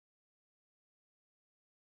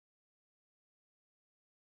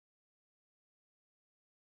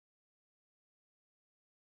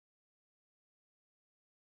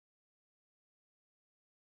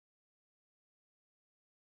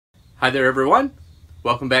Hi there everyone,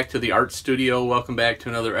 welcome back to the art studio, welcome back to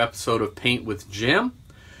another episode of Paint with Jim.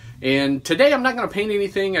 And today I'm not going to paint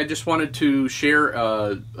anything, I just wanted to share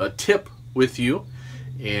a tip with you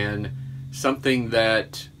and something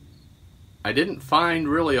that I didn't find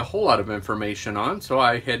really a whole lot of information on, so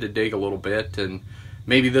I had to dig a little bit and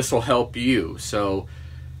maybe this will help you. So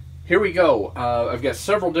here we go. I've got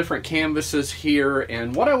several different canvases here,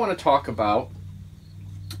 and what I want to talk about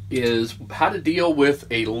is how to deal with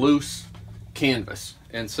a loose canvas.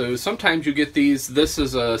 And so sometimes you get these. This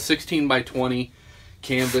is a 16 by 20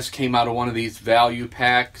 canvas, came out of one of these value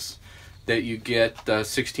packs that you get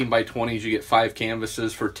 16 by 20s. You get 5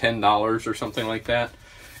 canvases for $10 or something like that.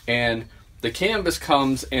 And the canvas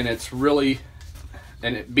comes and it's really,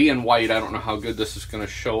 and it being white, I don't know how good this is going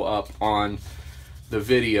to show up on the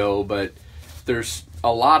video, but there's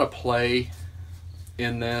a lot of play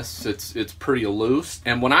in this. It's pretty loose,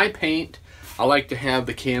 and when I paint I like to have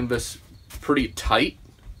the canvas pretty tight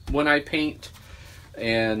when I paint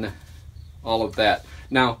and all of that.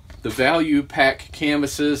 Now the value pack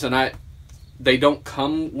canvases, and they don't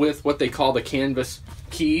come with what they call the canvas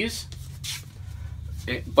keys,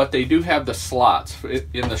 but they do have the slots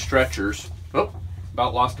in the stretchers. Oh,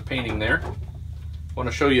 about lost a painting there. I want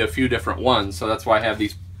to show you a few different ones, so that's why I have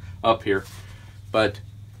these up here. But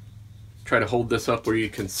try to hold this up where you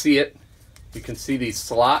can see it. You can see these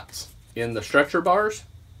slots in the stretcher bars,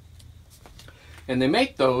 and they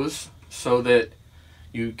make those so that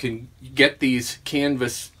you can get these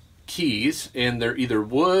canvas keys, and they're either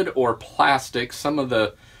wood or plastic. Some of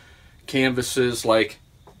the canvases, like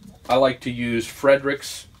I like to use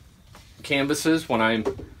Fredrix canvases when I'm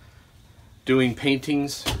doing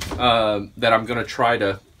paintings that I'm going to try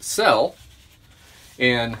to sell,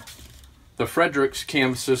 and the Fredrix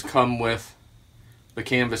canvases come with the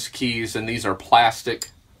canvas keys, and these are plastic.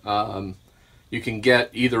 You can get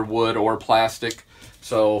either wood or plastic.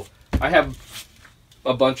 So I have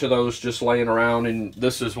a bunch of those just laying around, and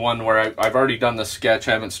this is one where I've already done the sketch.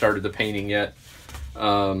 I haven't started the painting yet.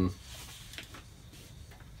 But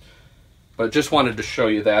just wanted to show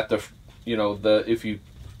you that. The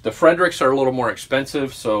Fredrix are a little more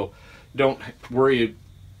expensive, so don't worry.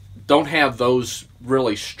 Don't have those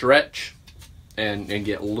really stretch and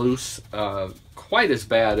get loose quite as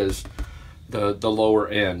bad as the lower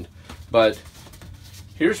end. But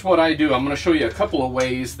here's what I do. I'm going to show you a couple of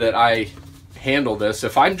ways that I handle this.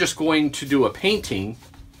 If I'm just going to do a painting,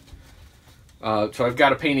 so I've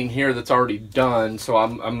got a painting here that's already done, so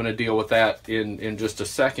I'm going to deal with that in just a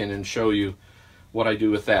second and show you what I do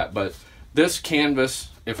with that. But this canvas,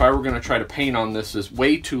 if I were going to try to paint on this, is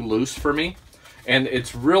way too loose for me. And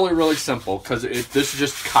it's really simple, because this is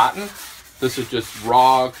just cotton. This is just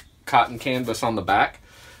raw cotton canvas on the back.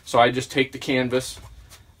 So I just take the canvas,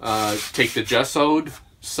 take the gessoed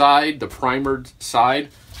side, the primered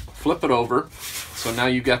side, flip it over. So now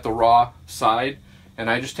you've got the raw side. And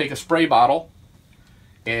I just take a spray bottle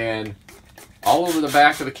and all over the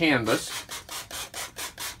back of the canvas,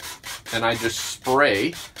 and I just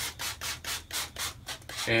spray,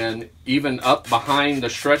 and even up behind the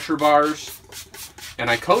stretcher bars. And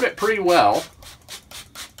I coat it pretty well.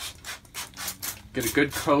 Get a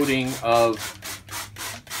good coating of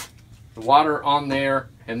the water on there.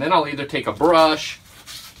 And then I'll either take a brush,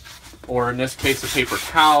 or in this case a paper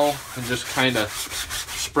towel, and just kind of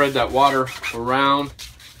spread that water around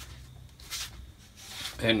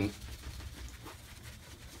and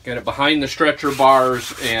get it behind the stretcher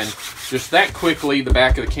bars, and just that quickly the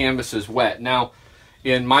back of the canvas is wet. Now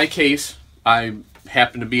in my case, I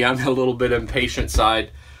happen to be on a little bit impatient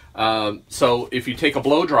side, so if you take a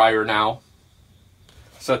blow dryer now,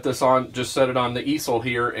 set this on, just set it on the easel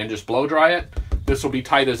here and just blow dry it, this will be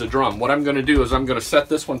tight as a drum. What I'm going to do is I'm going to set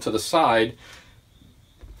this one to the side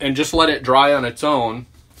and just let it dry on its own.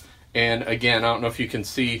 And again, I don't know if you can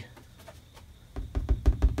see,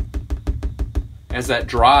 as that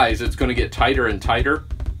dries, it's going to get tighter and tighter,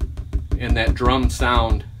 and that drum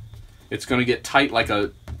sound, it's going to get tight like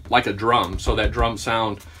a drum. So that drum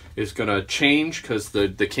sound is going to change because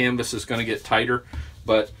the canvas is going to get tighter.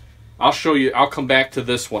 But I'll show you, I'll come back to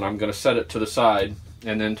this one. I'm going to set it to the side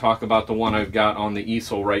and then talk about the one I've got on the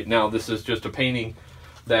easel right now. This is just a painting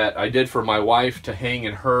that I did for my wife to hang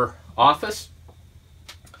in her office.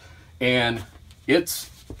 And it's,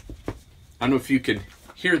 I don't know if you can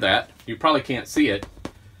hear that. You probably can't see it,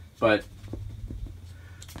 but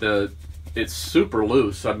it's super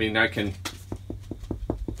loose. I mean,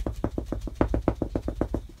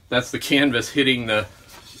 that's the canvas hitting the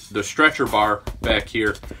stretcher bar back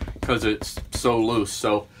here because it's so loose.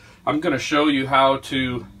 So I'm going to show you how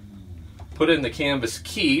to put in the canvas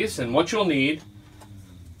keys, and what you'll need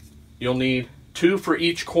you'll need 2 for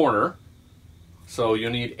each corner. So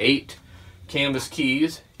you'll need 8 canvas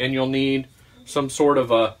keys, and you'll need some sort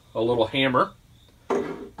of a little hammer.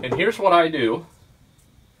 And here's what I do.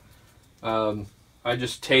 I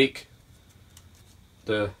just take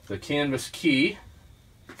the canvas key,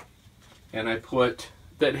 and I put,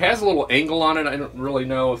 that has a little angle on it. I don't really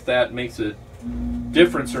know if that makes a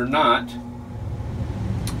difference or not.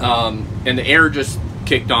 And the air just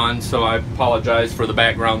kicked on, so I apologize for the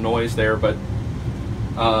background noise there, but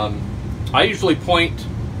I usually point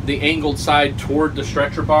the angled side toward the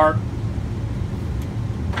stretcher bar.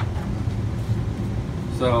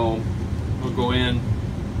 So we'll go in,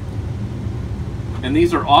 and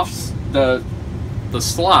these are off the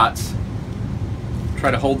slots.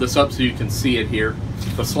 Try to hold this up so you can see it here.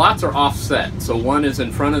 The slots are offset, so one is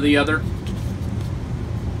in front of the other.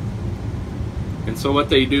 And so what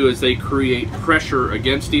they do is they create pressure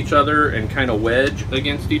against each other and kind of wedge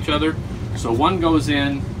against each other. So one goes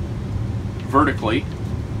in vertically,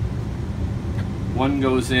 one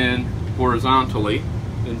goes in horizontally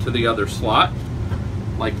into the other slot,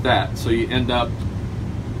 like that. So you end up,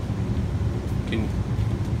 can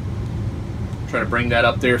try to bring that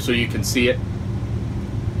up there so you can see it.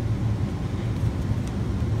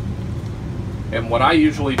 And what I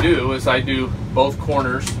usually do is I do both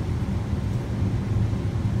corners.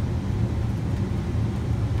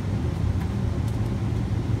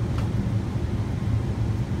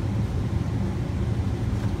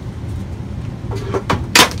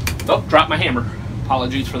 Oh, dropped my hammer.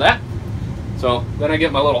 Apologies for that. So then I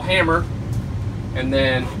get my little hammer, and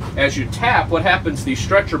then as you tap, what happens, these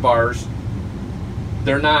stretcher bars,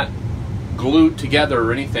 they're not glued together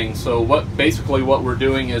or anything. So basically what we're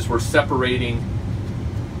doing is we're separating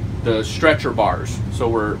the stretcher bars. So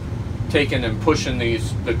we're taking and pushing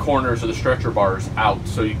the corners of the stretcher bars out.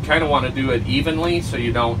 So you kind of want to do it evenly so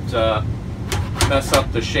you don't mess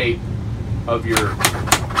up the shape of your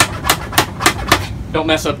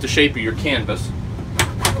canvas.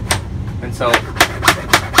 And so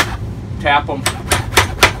tap them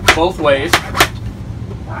both ways.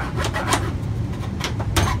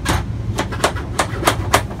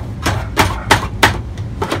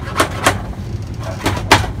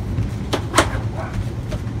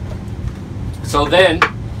 So then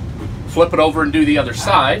flip it over and do the other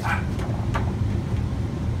side.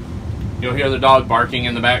 You'll hear the dog barking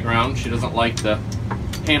in the background. She doesn't like the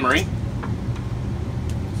hammering.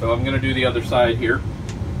 So I'm going to do the other side here.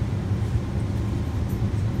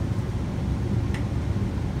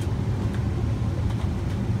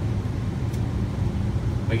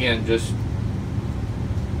 Again, just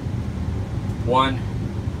one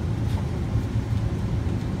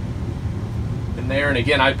in there. And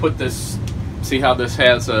again, I put this, see how this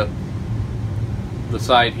has the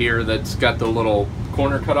side here that's got the little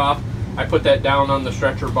corner cut off. I put that down on the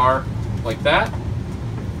stretcher bar like that.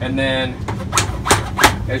 And then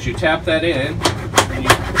as you tap that in,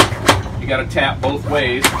 you got to tap both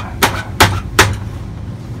ways.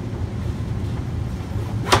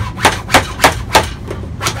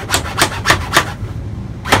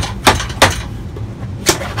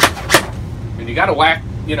 And you got to whack,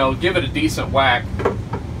 give it a decent whack,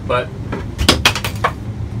 but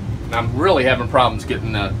I'm really having problems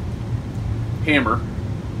getting the hammer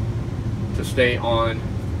to stay on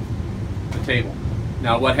the table.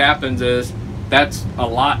 Now what happens is that's a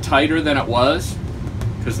lot tighter than it was,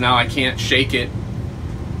 because now I can't shake it.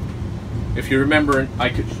 If you remember, I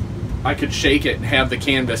could shake it and have the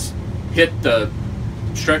canvas hit the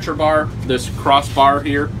stretcher bar, this crossbar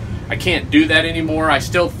here. I can't do that anymore. I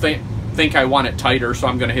still think I want it tighter, so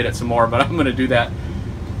I'm going to hit it some more, but I'm going to do that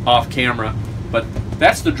off camera. But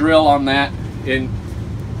that's the drill on that. And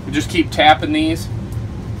you just keep tapping these,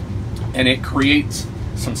 and it creates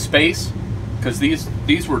some space, because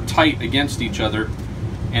these were tight against each other,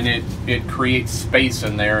 and it creates space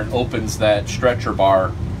in there and opens that stretcher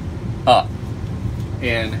bar up.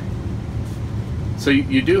 And so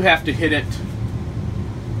you do have to hit it.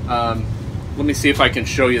 Let me see if I can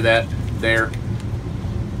show you that there.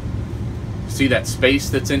 See that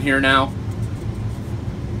space that's in here now?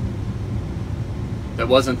 That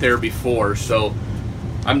wasn't there before. So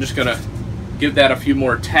I'm just gonna give that a few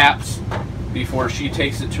more taps before she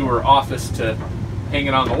takes it to her office to hang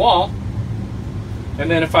it on the wall.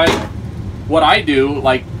 And then what I do,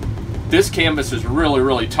 like this canvas is really,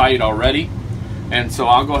 really tight already, and so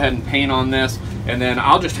I'll go ahead and paint on this, and then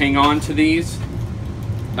I'll just hang on to these.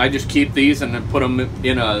 I just keep these and then put them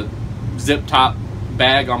in a zip top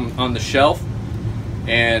bag on the shelf,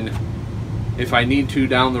 and if I need to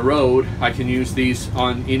down the road, I can use these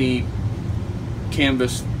on any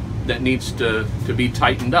canvas that needs to be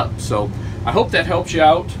tightened up. So I hope that helps you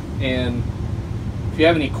out, and if you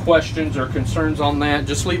have any questions or concerns on that,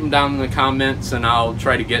 just leave them down in the comments and I'll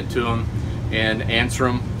try to get to them and answer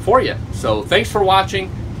them for you. So thanks for watching.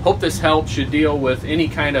 Hope this helps you deal with any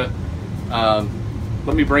kind of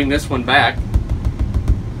let me bring this one back.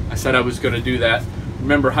 I said I was going to do that.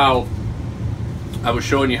 Remember how I was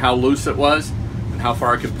showing you how loose it was and how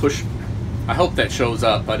far I could push? I hope that shows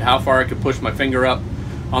up, but how far I could push my finger up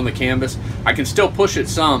on the canvas. I can still push it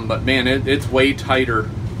some, but man, it's way tighter.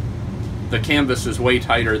 The canvas is way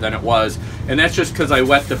tighter than it was, and that's just because I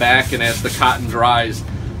wet the back, and as the cotton dries,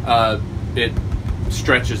 it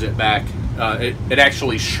stretches it back. It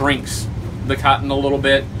actually shrinks the cotton a little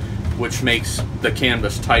bit, which makes the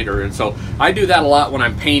canvas tighter. And so I do that a lot when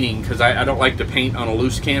I'm painting, because I don't like to paint on a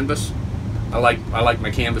loose canvas. I like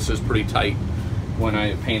my canvases pretty tight when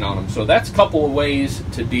I paint on them. So that's a couple of ways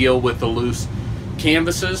to deal with the loose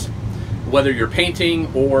canvases, whether you're painting,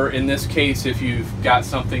 or in this case, if you've got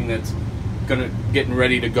something that's getting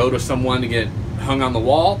ready to go to someone to get hung on the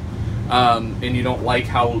wall, and you don't like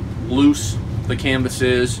how loose the canvas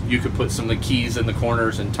is, you could put some of the keys in the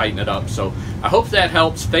corners and tighten it up. So I hope that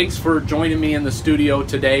helps. Thanks for joining me in the studio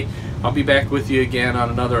today. I'll be back with you again on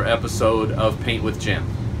another episode of Paint with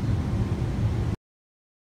Jim.